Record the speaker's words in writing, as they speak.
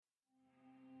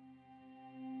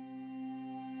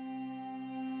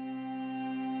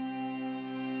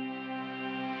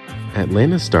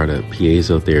Atlanta startup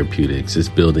Piezo Therapeutics is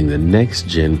building the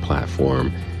next-gen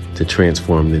platform to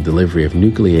transform the delivery of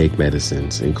nucleic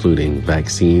medicines, including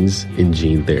vaccines and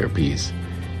gene therapies.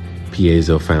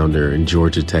 Piezo founder and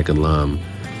Georgia Tech alum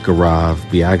Gaurav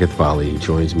Byagathvalli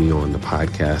joins me on the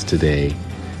podcast today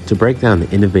to break down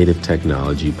the innovative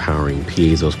technology powering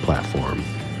Piezo's platform.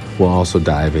 We'll also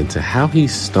dive into how he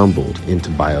stumbled into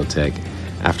biotech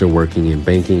after working in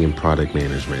banking and product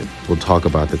management. We'll talk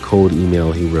about the cold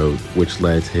email he wrote, which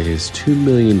led to his $2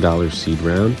 million seed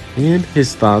round, and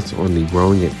his thoughts on the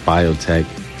growing biotech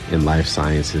and life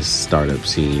sciences startup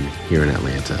scene here in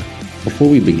Atlanta. Before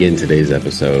we begin today's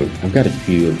episode, I've got a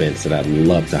few events that I'd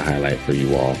love to highlight for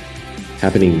you all.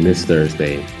 Happening this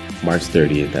Thursday, March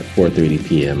 30th at 4:30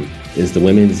 p.m. is the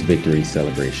Women's Victory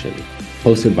Celebration.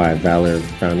 Hosted by Valor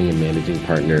founding and managing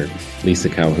partner Lisa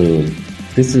Calhoun,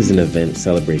 this is an event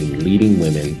celebrating leading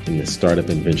women in the startup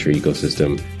and venture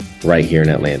ecosystem right here in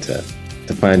Atlanta.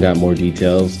 To find out more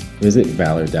details, visit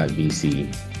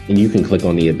valor.vc, and you can click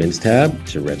on the events tab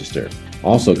to register.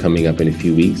 Also coming up in a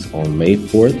few weeks on May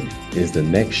 4th is the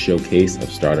next showcase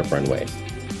of Startup Runway.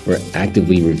 We're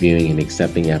actively reviewing and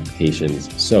accepting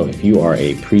applications, so if you are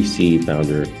a pre-seed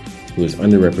founder who is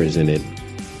underrepresented,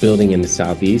 building in the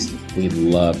Southeast, we'd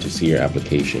love to see your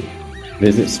application.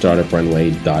 Visit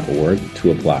startuprunway.org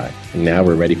to apply. And now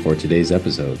we're ready for today's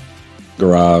episode.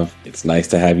 Gaurav, it's nice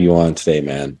to have you on today,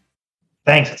 man.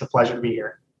 Thanks. It's a pleasure to be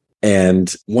here.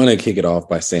 And want to kick it off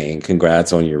by saying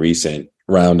congrats on your recent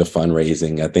round of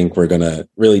fundraising. I think we're going to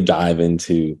really dive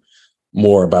into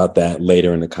more about that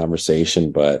later in the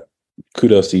conversation, but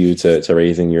kudos to you to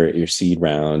raising your seed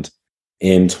round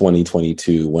in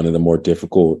 2022, one of the more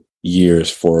difficult years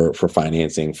for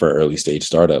financing for early stage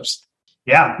startups.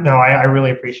 Yeah, no, I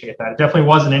really appreciate that. It definitely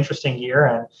was an interesting year.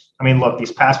 And I mean, look,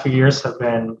 these past few years have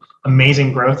been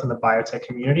amazing growth in the biotech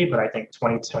community, but I think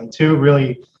 2022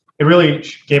 really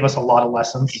gave us a lot of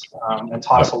lessons and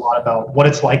taught us a lot about what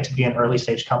it's like to be an early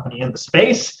stage company in the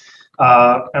space,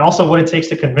 and also what it takes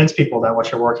to convince people that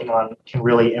what you're working on can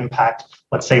really impact,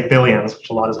 let's say, billions,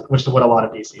 which is what a lot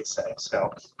of VCs say.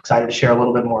 So excited to share a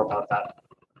little bit more about that.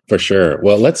 For sure.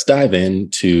 Well, let's dive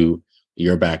into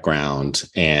your background.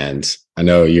 And I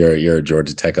know you're a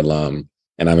Georgia Tech alum,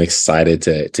 and I'm excited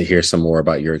to hear some more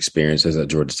about your experiences at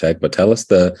Georgia Tech. But tell us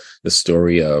the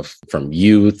story of from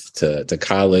youth to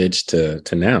college to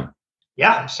now.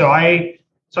 Yeah. So I've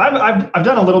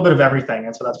done a little bit of everything,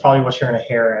 and so that's probably what you're going to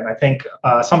hear. And I think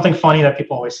something funny that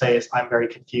people always say is I'm very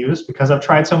confused because I've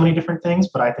tried so many different things.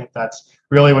 But I think that's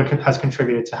really what has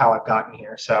contributed to how I've gotten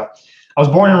here. So I was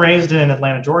born and raised in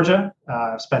Atlanta, Georgia.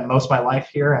 I've spent most of my life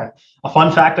here. And a fun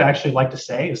fact I actually like to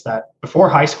say is that before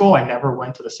high school, I never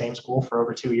went to the same school for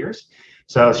over 2 years.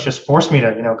 So it's just forced me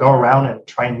to, go around and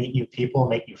try and meet new people,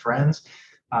 make new friends.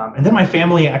 And then my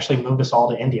family actually moved us all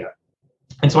to India.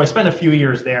 And so I spent a few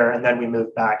years there, and then we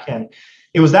moved back. And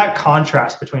it was that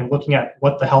contrast between looking at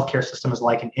what the healthcare system is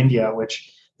like in India,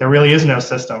 which there really is no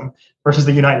system, versus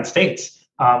the United States,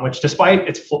 which despite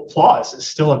its flaws is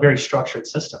still a very structured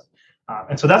system.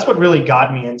 And so that's what really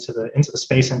got me into the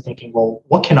space and thinking, well,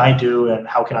 what can I do and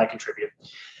how can I contribute?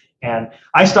 And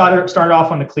I started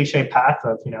off on the cliche path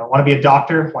of, want to be a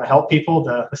doctor, want to help people,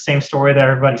 the same story that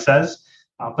everybody says.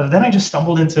 But then I just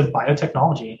stumbled into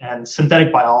biotechnology, and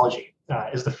synthetic biology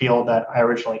is the field that I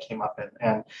originally came up in.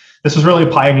 And this was really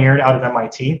pioneered out of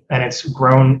MIT, and it's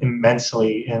grown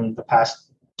immensely in the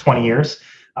past 20 years.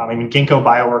 Ginkgo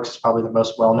Bioworks is probably the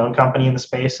most well-known company in the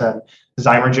space, and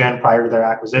Zymergen prior to their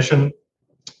acquisition.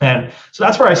 And so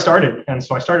that's where I started. And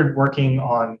so I started working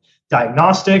on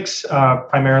diagnostics,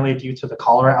 primarily due to the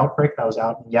cholera outbreak that was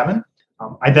out in Yemen.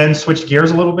 I then switched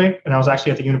gears a little bit, and I was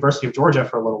actually at the University of Georgia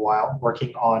for a little while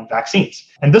working on vaccines.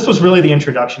 And this was really the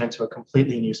introduction into a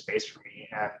completely new space for me.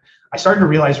 And I started to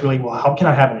realize really, well, how can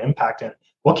I have an impact, and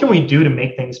what can we do to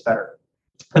make things better?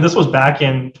 And this was back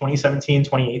in 2017,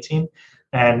 2018.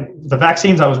 And the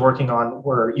vaccines I was working on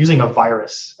were using a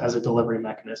virus as a delivery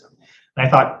mechanism. And I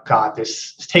thought, God,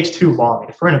 this takes too long.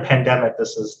 If we're in a pandemic,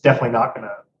 this is definitely not going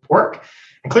to work.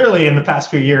 And clearly, in the past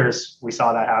few years, we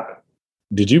saw that happen.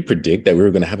 Did you predict that we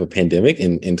were going to have a pandemic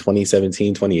in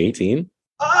 2017, 2018?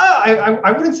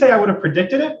 I wouldn't say I would have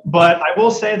predicted it, but I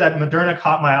will say that Moderna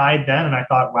caught my eye then, and I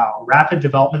thought, wow, a rapid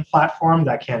development platform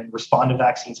that can respond to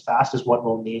vaccines fast is what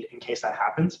we'll need in case that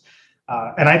happens.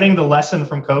 And I think the lesson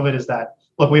from COVID is that,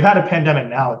 look, we've had a pandemic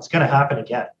now. It's going to happen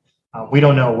again. We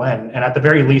don't know when. And at the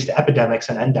very least, epidemics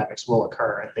and endemics will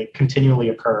occur, and they continually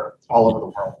occur all over the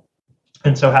world.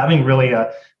 And so having really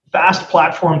a fast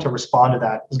platform to respond to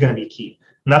that is going to be key.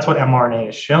 And that's what mRNA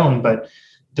has shown. But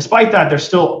despite that, there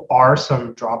still are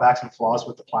some drawbacks and flaws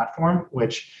with the platform,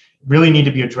 which really need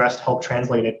to be addressed to help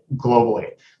translate it globally.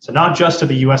 So not just to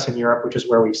the US and Europe, which is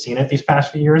where we've seen it these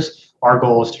past few years. Our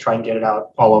goal is to try and get it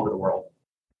out all over the world.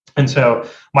 And so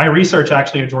my research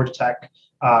actually at Georgia Tech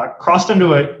crossed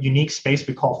into a unique space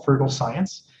we call frugal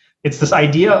science. It's this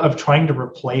idea of trying to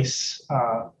replace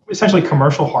essentially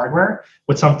commercial hardware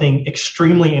with something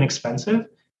extremely inexpensive,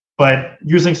 but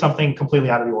using something completely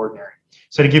out of the ordinary.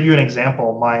 So to give you an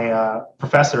example, my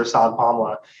professor, Saad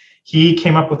Pamla, he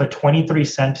came up with a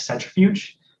 23-cent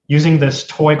centrifuge using this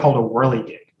toy called a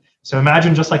whirligig. So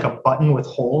imagine just like a button with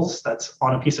holes that's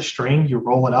on a piece of string. You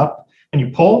roll it up and you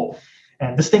pull.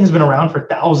 And this thing's been around for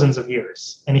thousands of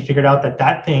years. And he figured out that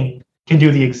that thing can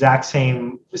do the exact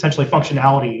same, essentially,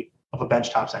 functionality of a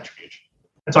benchtop centrifuge.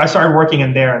 And so I started working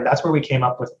in there, and that's where we came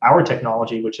up with our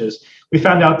technology, which is we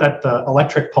found out that the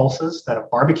electric pulses that a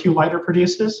barbecue lighter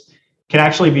produces can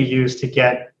actually be used to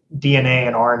get DNA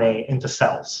and RNA into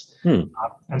cells.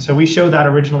 And so we showed that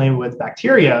originally with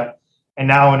bacteria, and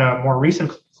now in a more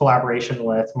recent collaboration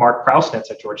with Mark Krausnitz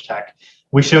at Georgia Tech,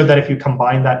 we showed that if you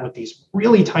combine that with these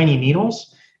really tiny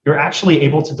needles, you're actually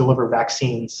able to deliver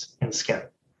vaccines in skin,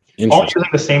 all using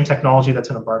the same technology that's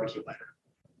in a barbecue lighter.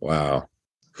 Wow.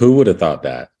 Who would have thought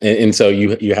that? And so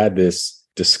you had this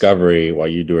discovery while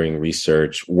you're doing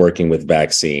research, working with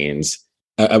vaccines.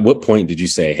 At what point did you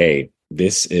say, hey,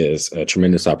 this is a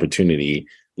tremendous opportunity.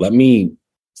 Let me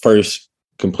first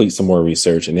complete some more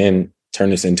research and then turn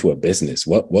this into a business?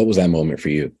 What was that moment for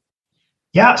you?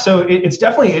 Yeah, so it's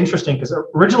definitely interesting because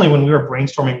originally when we were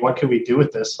brainstorming what could we do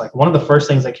with this, like one of the first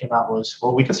things that came out was,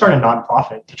 well, we could start a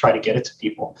nonprofit to try to get it to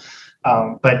people.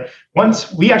 But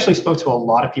once we actually spoke to a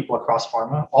lot of people across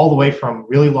pharma, all the way from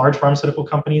really large pharmaceutical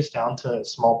companies down to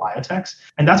small biotechs.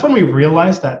 And that's when we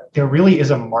realized that there really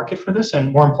is a market for this.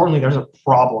 And more importantly, there's a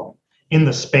problem in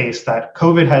the space that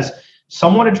COVID has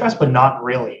somewhat addressed, but not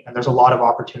really. And there's a lot of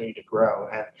opportunity to grow.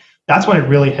 And that's when it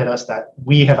really hit us that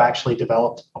we have actually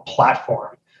developed a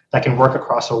platform that can work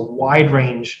across a wide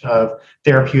range of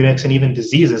therapeutics and even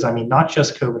diseases. I mean, not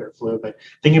just COVID or flu, but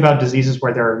thinking about diseases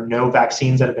where there are no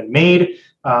vaccines that have been made,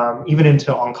 even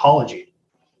into oncology.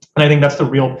 And I think that's the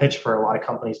real pitch for a lot of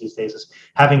companies these days, is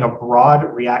having a broad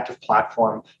reactive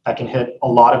platform that can hit a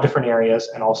lot of different areas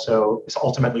and also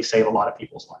ultimately save a lot of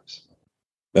people's lives.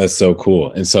 That's so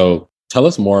cool. And so tell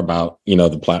us more about,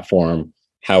 the platform,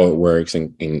 how it works,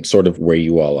 and sort of where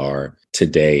you all are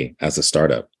today as a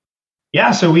startup.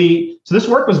 Yeah, so this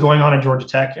work was going on at Georgia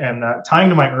Tech, and tying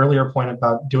to my earlier point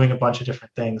about doing a bunch of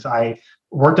different things, I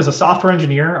worked as a software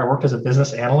engineer, I worked as a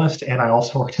business analyst, and I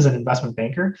also worked as an investment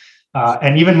banker.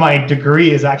 And even my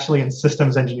degree is actually in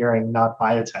systems engineering, not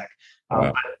biotech.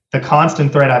 Wow. But the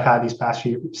constant thread I've had these past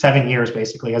 7 years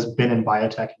basically has been in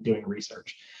biotech and doing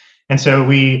research. And so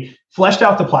we fleshed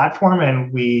out the platform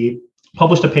and we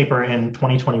published a paper in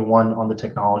 2021 on the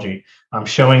technology,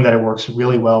 showing that it works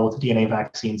really well with DNA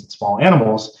vaccines in small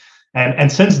animals.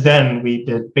 And since then, we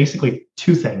did basically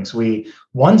two things. We,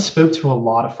 one, spoke to a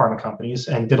lot of pharma companies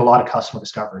and did a lot of customer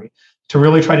discovery to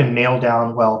really try to nail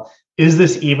down, well, is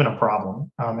this even a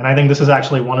problem? And I think this is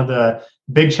actually one of the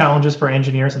big challenges for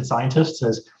engineers and scientists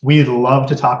is we love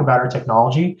to talk about our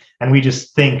technology and we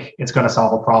just think it's going to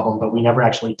solve a problem, but we never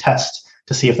actually test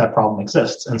to see if that problem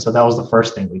exists. And so that was the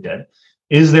first thing we did.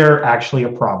 Is there actually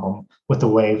a problem with the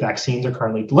way vaccines are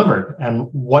currently delivered? And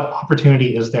what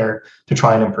opportunity is there to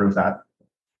try and improve that?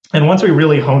 And once we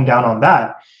really honed down on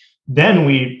that, then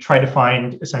we try to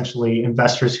find essentially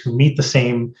investors who meet the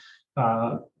same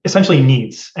essentially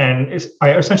needs. And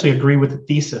I essentially agree with the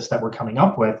thesis that we're coming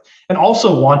up with and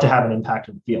also want to have an impact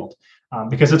in the field.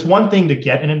 Because it's one thing to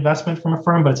get an investment from a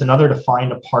firm, but it's another to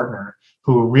find a partner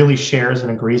who really shares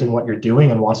and agrees in what you're doing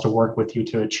and wants to work with you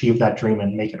to achieve that dream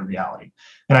and make it a reality.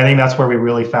 And I think that's where we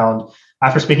really found,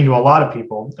 after speaking to a lot of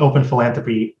people, Open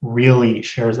Philanthropy really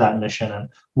shares that mission and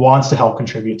wants to help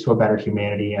contribute to a better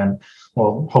humanity. And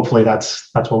well, hopefully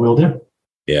that's what we'll do.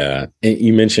 Yeah. And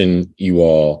you mentioned you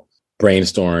all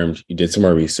brainstormed, you did some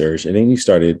more research, and then you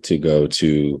started to go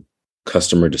to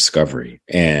customer discovery.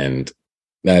 And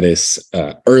that is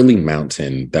early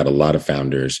mountain that a lot of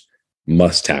founders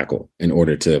must tackle in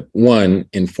order to, one,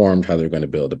 inform how they're going to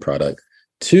build a product,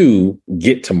 two,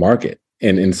 get to market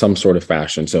and in some sort of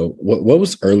fashion. So what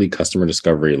was early customer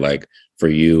discovery like for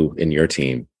you and your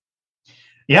team?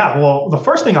 Yeah, well, the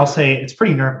first thing I'll say, it's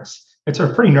pretty nervous. It's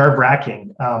pretty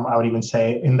nerve-wracking, I would even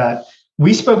say, in that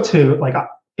we spoke to like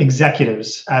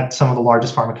executives at some of the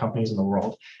largest pharma companies in the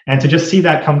world. And to just see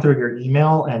that come through your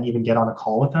email and even get on a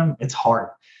call with them, it's hard.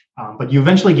 But you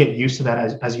eventually get used to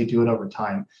that as you do it over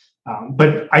time.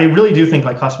 But I really do think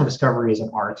like customer discovery is an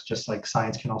art, just like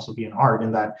science can also be an art,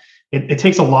 in that it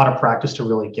takes a lot of practice to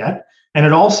really get. And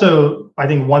it also, I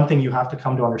think one thing you have to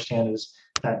come to understand is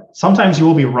that sometimes you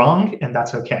will be wrong, and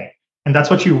that's okay. And that's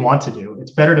what you want to do.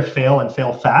 It's better to fail and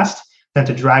fail fast than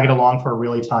to drag it along for a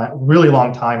really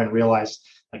long time and realize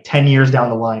like 10 years down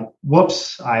the line,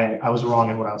 whoops, I was wrong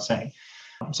in what I was saying.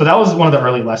 So that was one of the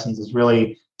early lessons, is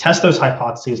really test those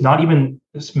hypotheses, not even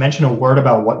mention a word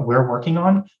about what we're working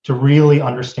on, to really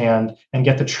understand and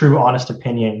get the true honest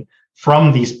opinion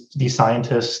from these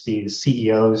scientists, these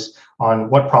CEOs, on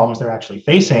what problems they're actually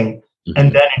facing,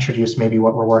 and then introduce maybe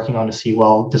what we're working on to see,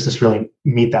 well, does this really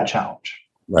meet that challenge?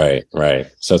 Right.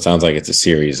 So it sounds like it's a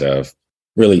series of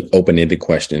really open-ended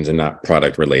questions and not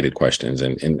product-related questions.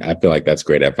 And I feel like that's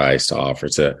great advice to offer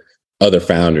to other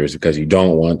founders, because you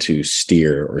don't want to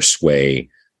steer or sway,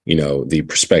 the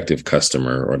prospective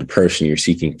customer or the person you're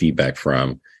seeking feedback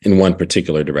from in one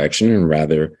particular direction, and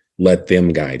rather let them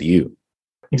guide you.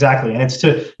 Exactly. And it's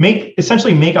to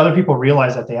essentially make other people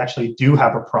realize that they actually do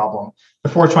have a problem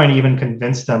before trying to even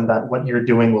convince them that what you're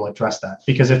doing will address that.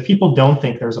 Because if people don't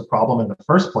think there's a problem in the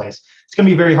first place, it's going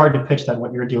to be very hard to pitch that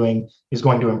what you're doing is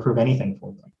going to improve anything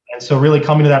for them. And so really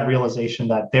coming to that realization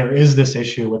that there is this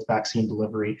issue with vaccine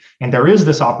delivery, and there is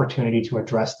this opportunity to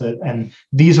address it. And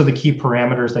these are the key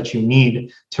parameters that you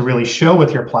need to really show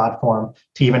with your platform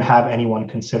to even have anyone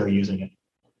consider using it.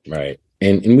 Right.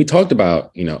 And we talked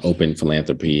about, open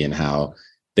philanthropy and how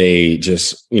they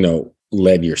just,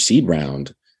 led your seed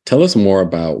round. Tell us more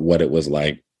about what it was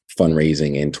like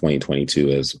fundraising in 2022,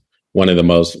 as one of the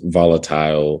most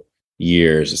volatile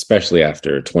years, especially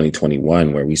after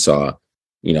 2021, where we saw,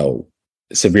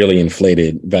 severely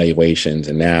inflated valuations.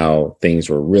 And now things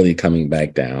were really coming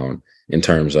back down in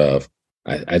terms of,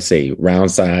 I'd say, round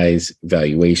size,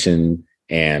 valuation,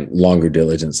 and longer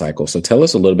diligence cycle. So tell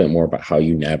us a little bit more about how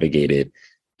you navigated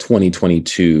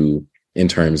 2022 in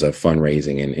terms of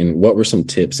fundraising, and what were some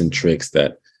tips and tricks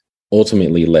that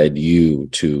ultimately led you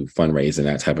to fundraise in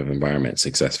that type of environment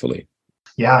successfully?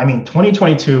 Yeah, I mean,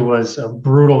 2022 was a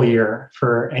brutal year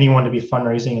for anyone to be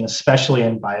fundraising, and especially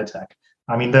in biotech.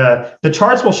 I mean, the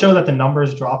charts will show that the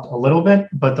numbers dropped a little bit,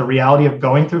 but the reality of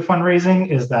going through fundraising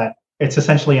is that it's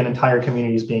essentially an entire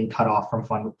community is being cut off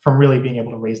from really being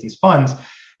able to raise these funds.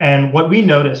 And what we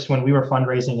noticed when we were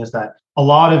fundraising is that a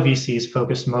lot of VCs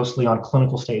focused mostly on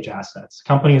clinical stage assets.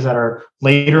 Companies that are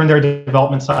later in their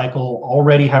development cycle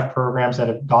already have programs that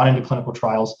have gone into clinical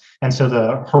trials. And so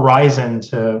the horizon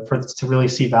to really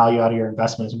see value out of your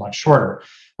investment is much shorter.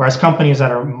 Whereas companies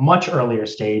that are much earlier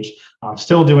stage,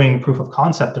 still doing proof of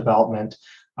concept development,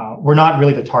 were not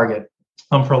really the target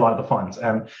for a lot of the funds.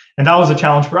 And that was a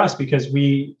challenge for us, because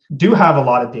we do have a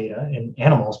lot of data in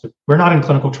animals, but we're not in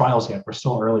clinical trials yet. We're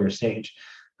still earlier stage.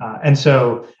 And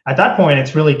so at that point,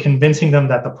 it's really convincing them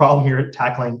that the problem you're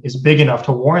tackling is big enough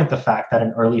to warrant the fact that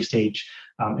an early stage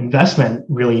investment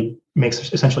really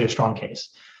makes essentially a strong case.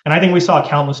 And I think we saw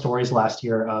countless stories last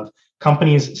year of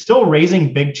companies still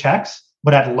raising big checks,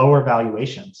 but at lower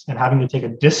valuations, and having to take a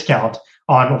discount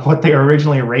on what they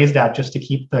originally raised at just to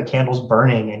keep the candles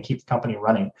burning and keep the company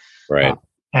running. Right.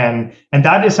 And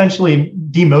that essentially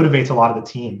demotivates a lot of the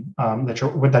team that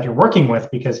you're working with,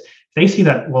 because they see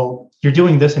that, well, you're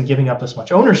doing this and giving up this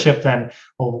much ownership, then,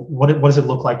 well, what does it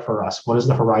look like for us? What is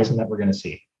the horizon that we're going to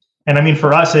see? And I mean,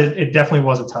 for us, it definitely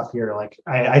was a tough year. Like,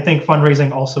 I think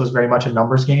fundraising also is very much a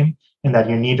numbers game, in that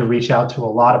you need to reach out to a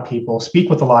lot of people, speak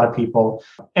with a lot of people,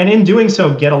 and in doing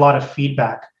so, get a lot of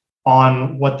feedback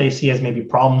on what they see as maybe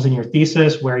problems in your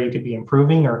thesis, where you could be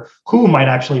improving, or who might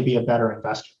actually be a better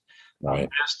investor. Right.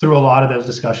 It's through a lot of those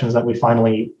discussions that we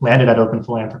finally landed at Open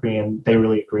Philanthropy, and they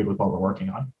really agreed with what we're working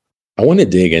on. I want to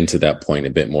dig into that point a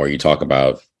bit more. You talk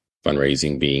about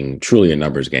fundraising being truly a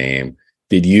numbers game.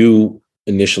 Did you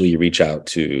initially reach out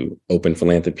to Open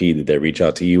Philanthropy? Did they reach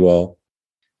out to you all?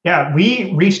 Yeah,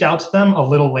 we reached out to them a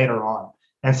little later on.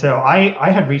 And so I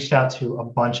had reached out to a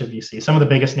bunch of VCs, some of the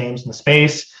biggest names in the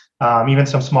space, even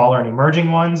some smaller and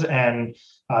emerging ones. And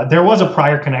there was a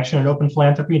prior connection at Open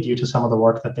Philanthropy due to some of the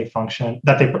work that they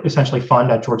essentially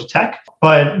fund at Georgia Tech.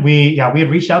 But we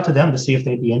had reached out to them to see if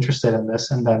they'd be interested in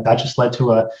this. And then that just led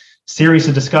to a series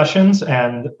of discussions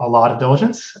and a lot of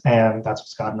diligence. And that's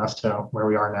what's gotten us to where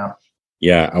we are now.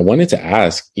 Yeah, I wanted to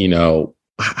ask,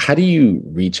 how do you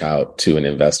reach out to an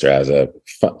investor as a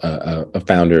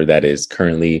founder that is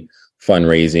currently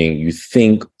fundraising? You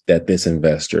think that this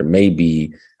investor may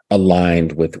be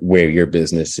aligned with where your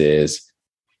business is.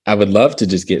 I would love to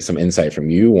just get some insight from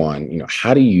you on,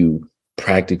 how do you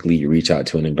practically reach out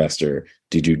to an investor?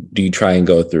 Do you try and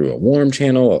go through a warm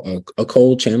channel, a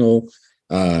cold channel?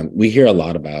 We hear a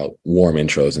lot about warm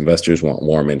intros. Investors want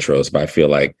warm intros, but I feel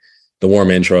like the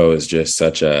warm intro is just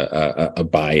such a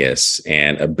bias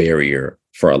and a barrier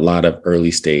for a lot of early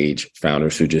stage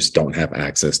founders who just don't have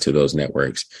access to those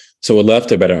networks. So we'd love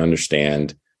to better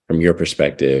understand from your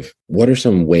perspective, what are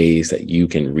some ways that you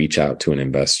can reach out to an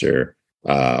investor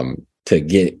to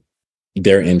get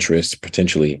their interest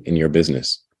potentially in your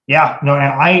business? Yeah, no, and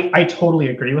I totally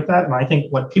agree with that. And I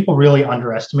think what people really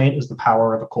underestimate is the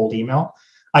power of a cold email.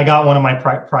 I got one of my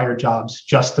prior jobs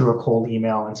just through a cold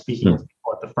email and speaking with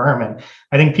people at the firm. And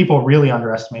I think people really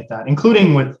underestimate that,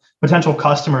 including with potential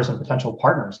customers and potential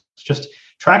partners. It's just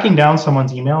tracking down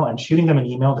someone's email and shooting them an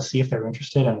email to see if they're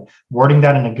interested and wording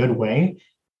that in a good way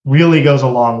really goes a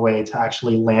long way to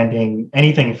actually landing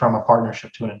anything from a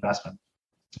partnership to an investment.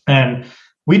 And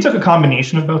we took a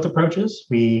combination of both approaches.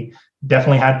 We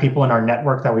definitely had people in our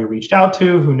network that we reached out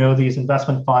to who know these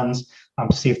investment funds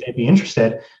to see if they'd be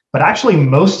interested. But actually,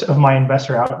 most of my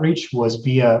investor outreach was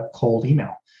via cold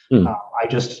email. I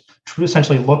just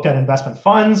essentially looked at investment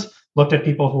funds, looked at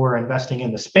people who were investing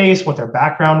in the space, what their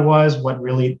background was, what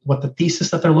the thesis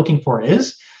that they're looking for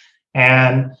is.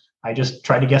 And I just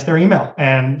tried to guess their email.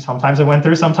 And sometimes it went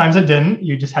through, sometimes it didn't.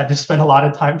 You just had to spend a lot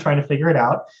of time trying to figure it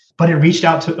out. But it reached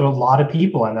out to a lot of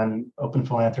people. And then Open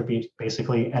Philanthropy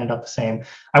basically ended up the same.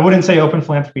 I wouldn't say Open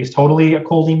Philanthropy is totally a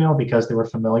cold email because they were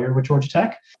familiar with Georgia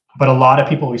Tech. But a lot of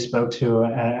people we spoke to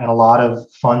and a lot of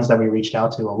funds that we reached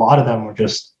out to, a lot of them were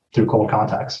just through cold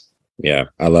contacts. Yeah,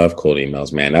 I love cold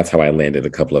emails, man. That's how I landed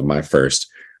a couple of my first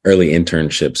early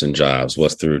internships and jobs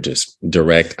was through just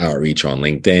direct outreach on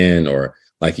LinkedIn or,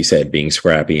 like you said, being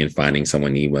scrappy and finding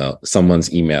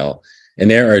someone's email. And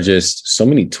there are just so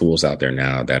many tools out there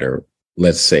now that are,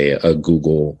 let's say, a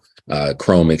Google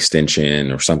Chrome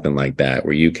extension or something like that,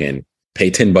 where you can pay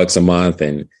 $10 a month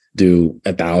and do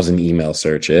 1,000 email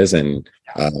searches and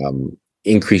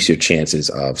increase your chances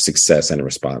of success and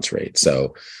response rate.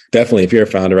 So definitely, if you're a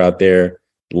founder out there,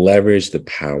 leverage the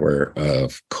power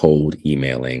of cold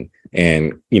emailing.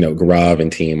 And, Gaurav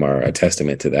and team are a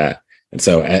testament to that. And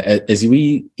so as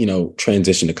we,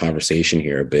 transition the conversation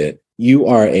here a bit, you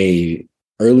are a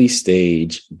early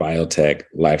stage biotech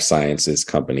life sciences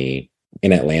company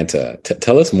in Atlanta.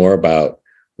 Tell us more about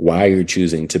why you're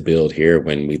choosing to build here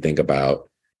when we think about,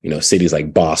 cities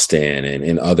like Boston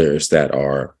and others that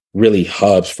are really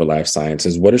hubs for life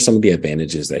sciences. What are some of the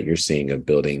advantages that you're seeing of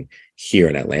building here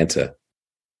in Atlanta?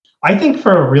 I think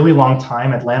for a really long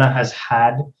time, Atlanta has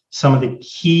had some of the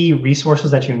key resources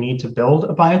that you need to build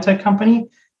a biotech company,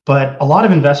 but a lot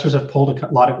of investors have pulled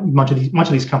much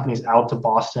of these companies out to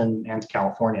Boston and to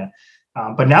California.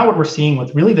 But now what we're seeing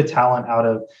with really the talent out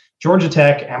of Georgia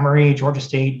Tech, Emory, Georgia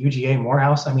State, UGA,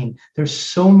 Morehouse, there's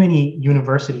so many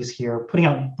universities here putting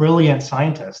out brilliant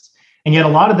scientists, and yet a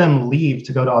lot of them leave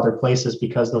to go to other places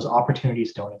because those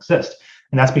opportunities don't exist.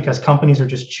 And that's because companies are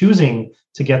just choosing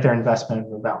to get their investment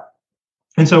and move out.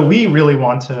 And so we really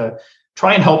want to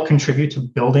try and help contribute to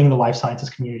building the life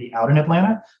sciences community out in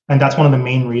Atlanta. And that's one of the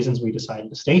main reasons we decided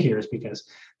to stay here, is because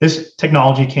this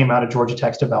technology came out of Georgia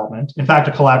Tech's development. In fact,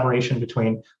 a collaboration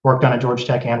between work done at Georgia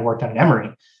Tech and work done at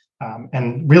Emory.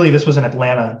 And really, this was an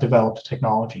Atlanta developed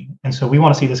technology. And so we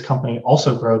want to see this company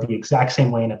also grow the exact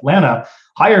same way in Atlanta,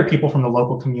 hire people from the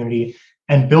local community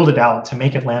and build it out to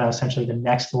make Atlanta essentially the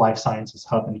next life sciences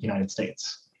hub in the United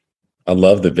States. I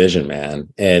love the vision, man.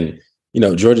 And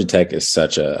Georgia Tech is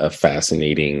such a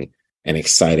fascinating and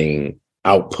exciting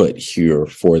output here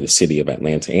for the city of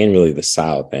Atlanta and really the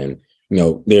South. And,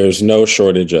 there's no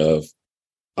shortage of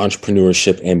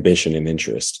entrepreneurship, ambition, and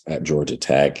interest at Georgia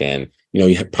Tech. And,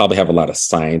 you probably have a lot of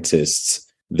scientists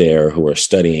there who are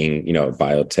studying,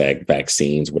 biotech,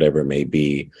 vaccines, whatever it may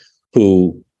be,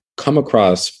 who come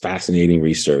across fascinating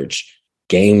research,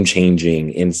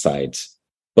 game-changing insights,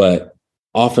 but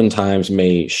oftentimes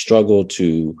may struggle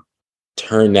to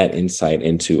turn that insight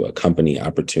into a company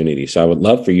opportunity. So I would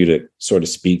love for you to sort of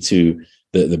speak to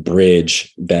the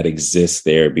bridge that exists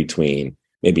there between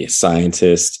maybe a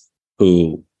scientist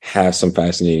who has some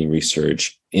fascinating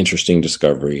research, interesting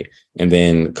discovery, and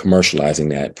then commercializing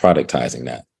that, productizing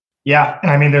that. Yeah,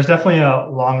 and there's definitely a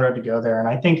long road to go there. And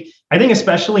I think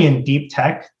especially in deep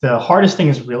tech, the hardest thing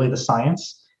is really the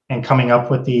science and coming up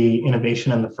with the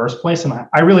innovation in the first place. And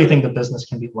I really think the business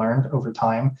can be learned over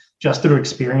time just through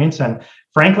experience. And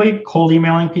frankly, cold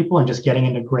emailing people and just getting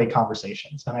into great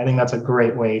conversations. And I think that's a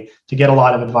great way to get a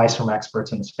lot of advice from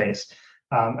experts in the space.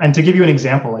 And to give you an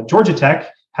example, like Georgia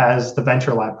Tech has the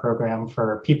Venture Lab program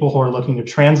for people who are looking to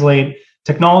translate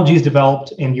technologies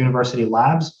developed in university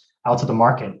labs out to the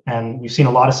market. And we've seen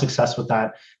a lot of success with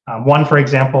that. One, for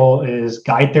example, is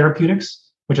Guide Therapeutics,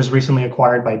 which was recently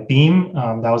acquired by Beam.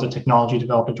 That was a technology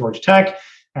developed at Georgia Tech.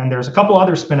 And there's a couple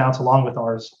other spinouts along with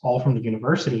ours, all from the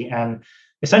university. And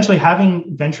essentially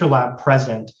having Venture Lab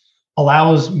present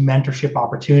allows mentorship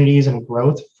opportunities and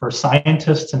growth for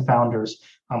scientists and founders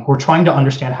who are trying to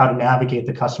understand how to navigate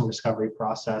the customer discovery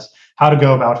process, how to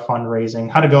go about fundraising,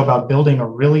 how to go about building a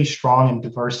really strong and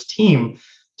diverse team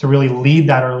to really lead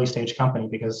that early stage company,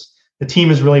 because the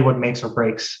team is really what makes or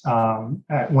breaks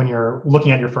when you're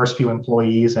looking at your first few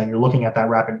employees and you're looking at that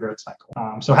rapid growth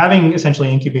cycle. So having essentially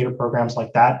incubator programs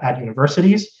like that at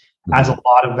universities adds a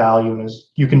lot of value, and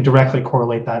you can directly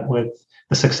correlate that with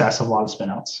the success of a lot of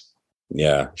spinouts.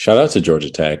 Yeah. Shout out to Georgia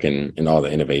Tech and all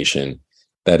the innovation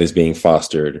that is being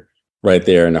fostered right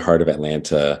there in the heart of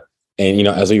Atlanta. And,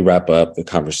 as we wrap up the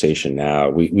conversation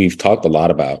now, we've talked a lot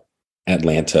about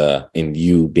Atlanta and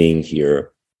you being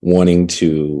here, wanting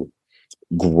to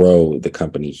grow the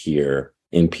company here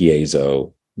in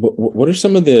Piezo. What are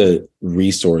some of the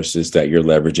resources that you're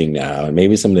leveraging now, and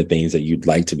maybe some of the things that you'd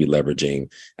like to be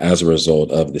leveraging as a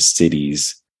result of the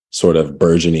city's sort of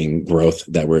burgeoning growth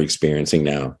that we're experiencing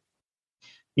now?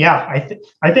 Yeah,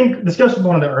 I think this goes to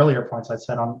one of the earlier points I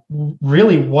said on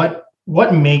really what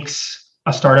makes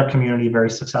a startup community very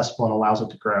successful and allows it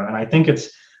to grow. And I think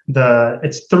it's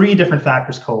three different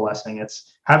factors coalescing.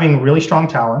 It's having really strong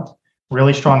talent,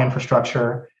 really strong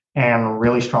infrastructure, and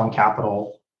really strong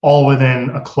capital, all within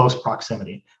a close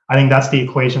proximity. I think that's the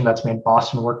equation that's made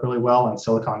Boston work really well and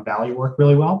Silicon Valley work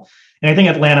really well. And I think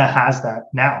Atlanta has that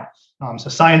now. So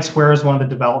Science Square is one of the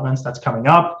developments that's coming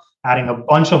up, adding a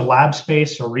bunch of lab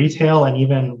space or retail and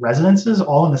even residences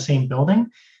all in the same building.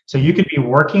 So you could be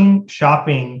working,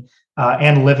 shopping,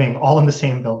 and living all in the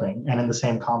same building and in the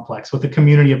same complex with a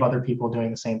community of other people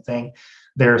doing the same thing.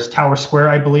 There's Tower Square,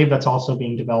 I believe, that's also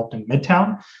being developed in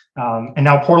Midtown. And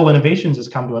now Portal Innovations has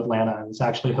come to Atlanta and is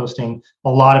actually hosting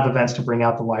a lot of events to bring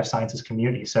out the life sciences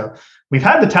community. So we've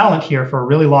had the talent here for a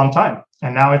really long time.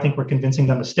 And now I think we're convincing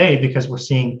them to stay because we're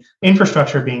seeing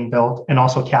infrastructure being built and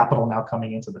also capital now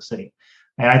coming into the city.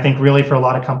 And I think really for a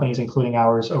lot of companies, including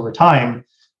ours over time,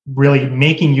 really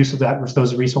making use of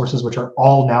those resources, which are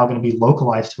all now going to be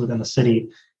localized within the city,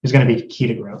 is going to be key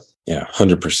to growth. Yeah,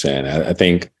 100%. I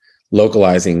think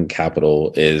localizing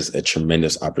capital is a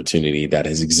tremendous opportunity that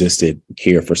has existed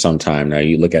here for some time now.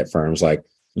 You look at firms like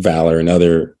Valor and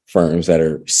other firms that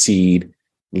are seed,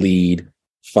 lead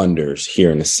funders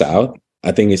here in the South.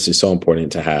 I think it's just so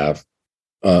important to have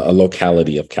a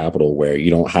locality of capital where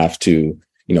you don't have to,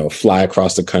 fly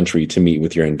across the country to meet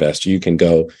with your investor. You can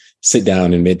go sit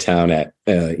down in Midtown at,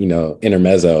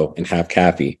 Intermezzo and have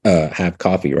coffee,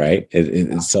 right?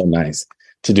 It's so nice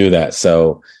to do that.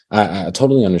 So I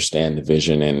totally understand the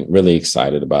vision and really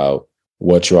excited about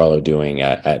what you all are doing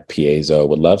at Piezo.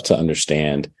 Would love to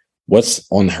understand what's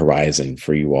on the horizon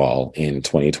for you all in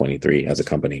 2023 as a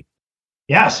company.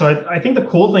 Yeah, so I think the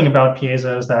cool thing about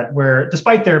Piezo is that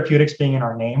despite therapeutics being in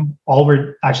our name, all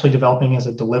we're actually developing is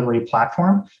a delivery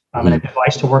platform and a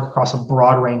device to work across a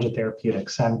broad range of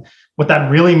therapeutics. And what that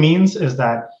really means is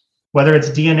that whether it's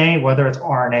DNA, whether it's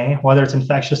RNA, whether it's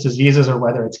infectious diseases, or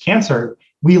whether it's cancer,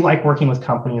 we like working with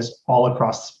companies all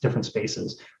across different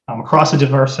spaces, across a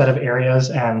diverse set of areas.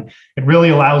 And it really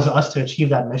allows us to achieve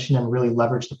that mission and really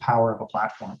leverage the power of a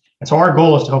platform. And so our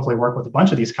goal is to hopefully work with a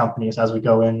bunch of these companies as we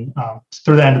go in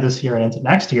through the end of this year and into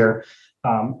next year,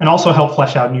 and also help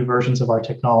flesh out new versions of our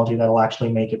technology that will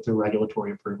actually make it through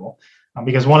regulatory approval.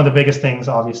 Because one of the biggest things,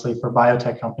 obviously, for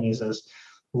biotech companies is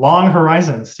long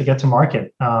horizons to get to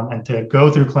market and to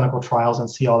go through clinical trials and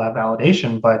see all that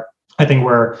validation. But I think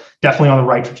we're definitely on the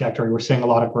right trajectory. We're seeing a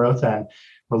lot of growth and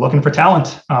we're looking for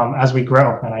talent as we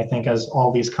grow. And I think as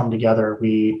all these come together,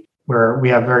 we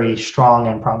have very strong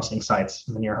and promising sights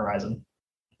in the near horizon.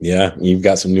 Yeah, you've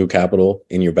got some new capital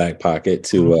in your back pocket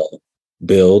to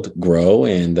build, grow,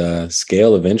 and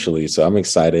scale eventually. So I'm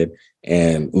excited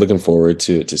and looking forward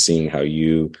to seeing how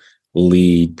you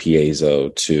lead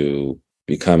Piezo to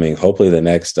becoming hopefully the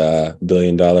next $1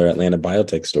 billion Atlanta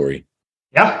biotech story.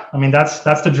 Yeah, I mean that's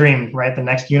the dream, right? The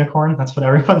next unicorn. That's what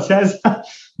everyone says.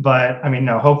 But I mean,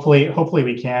 no. Hopefully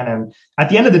we can. And at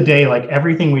the end of the day, like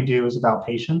everything we do is about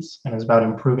patients and is about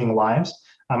improving lives.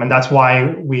 And that's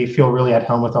why we feel really at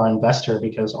home with our investor,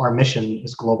 because our mission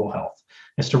is global health.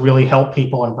 Is to really help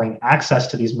people and bring access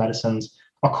to these medicines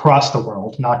across the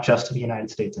world, not just to the United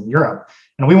States and Europe.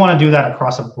 And we want to do that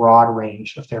across a broad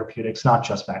range of therapeutics, not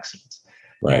just vaccines.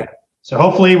 Right. Yeah. So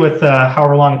hopefully with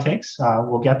however long it takes,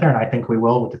 we'll get there. And I think we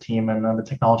will with the team and the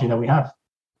technology that we have.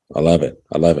 I love it.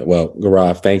 Well,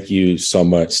 Gaurav, thank you so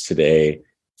much today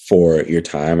for your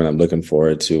time. And I'm looking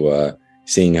forward to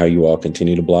seeing how you all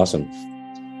continue to blossom.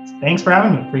 Thanks for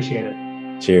having me. Appreciate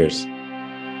it. Cheers.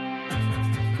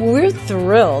 We're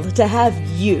thrilled to have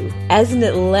you as an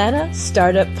Atlanta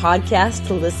Startup Podcast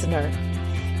listener.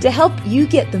 To help you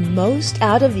get the most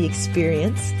out of the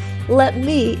experience, let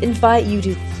me invite you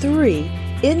to 3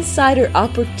 insider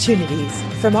opportunities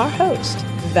from our host,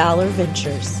 Valor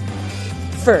Ventures.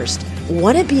 First,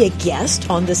 want to be a guest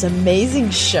on this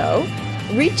amazing show?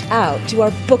 Reach out to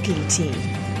our booking team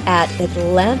at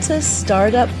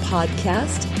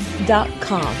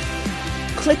atlantastartuppodcast.com.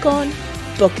 Click on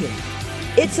Booking.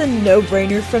 It's a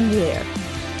no-brainer from there.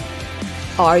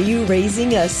 Are you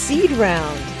raising a seed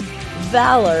round?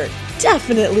 Valor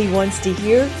definitely wants to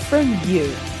hear from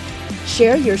you.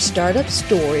 Share your startup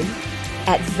story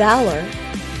at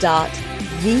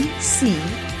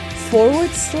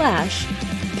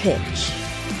valor.vc/pitch.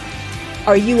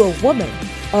 Are you a woman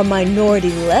or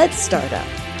minority-led startup?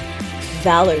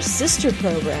 Valor's sister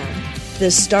program,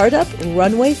 the Startup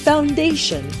Runway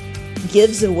Foundation,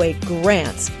 gives away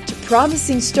grants to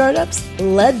promising startups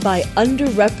led by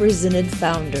underrepresented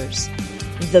founders.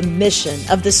 The mission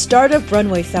of the Startup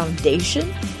Runway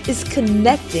Foundation is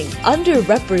connecting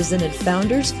underrepresented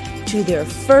founders to their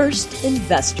first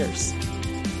investors.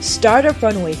 Startup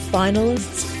Runway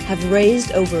finalists have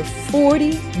raised over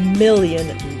 $40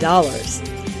 million.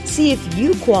 See if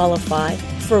you qualify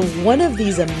for one of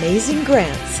these amazing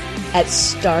grants at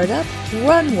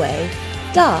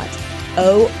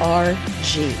startuprunway.org.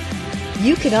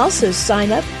 You can also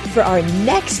sign up for our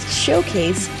next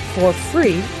showcase for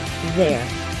free there.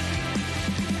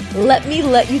 Let me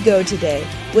let you go today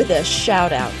with a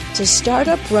shout out to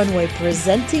Startup Runway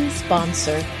presenting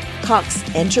sponsor Cox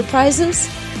Enterprises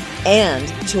and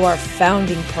to our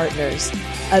founding partners,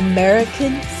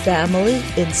 American Family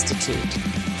Institute,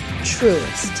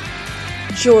 Truist,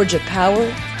 Georgia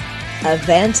Power,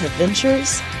 Avanta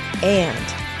Ventures, and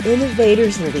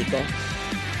Innovators Legal.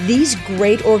 These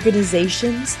great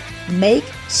organizations make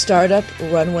Startup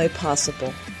Runway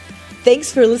possible.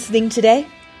 Thanks for listening today,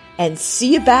 and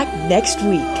see you back next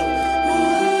week.